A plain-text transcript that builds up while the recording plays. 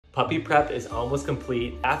Puppy prep is almost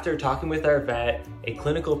complete. After talking with our vet, a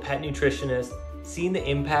clinical pet nutritionist, seeing the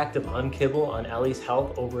impact of Unkibble on Ellie's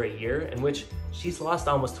health over a year, in which she's lost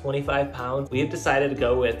almost 25 pounds, we have decided to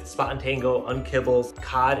go with Spot and Tango Unkibble's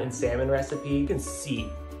cod and salmon recipe. You can see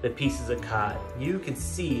the pieces of cod. You can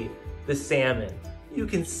see the salmon. You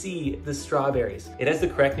can see the strawberries. It has the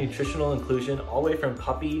correct nutritional inclusion all the way from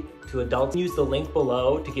puppy to adult. Use the link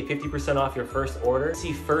below to get 50% off your first order.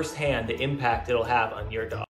 See firsthand the impact it'll have on your dog.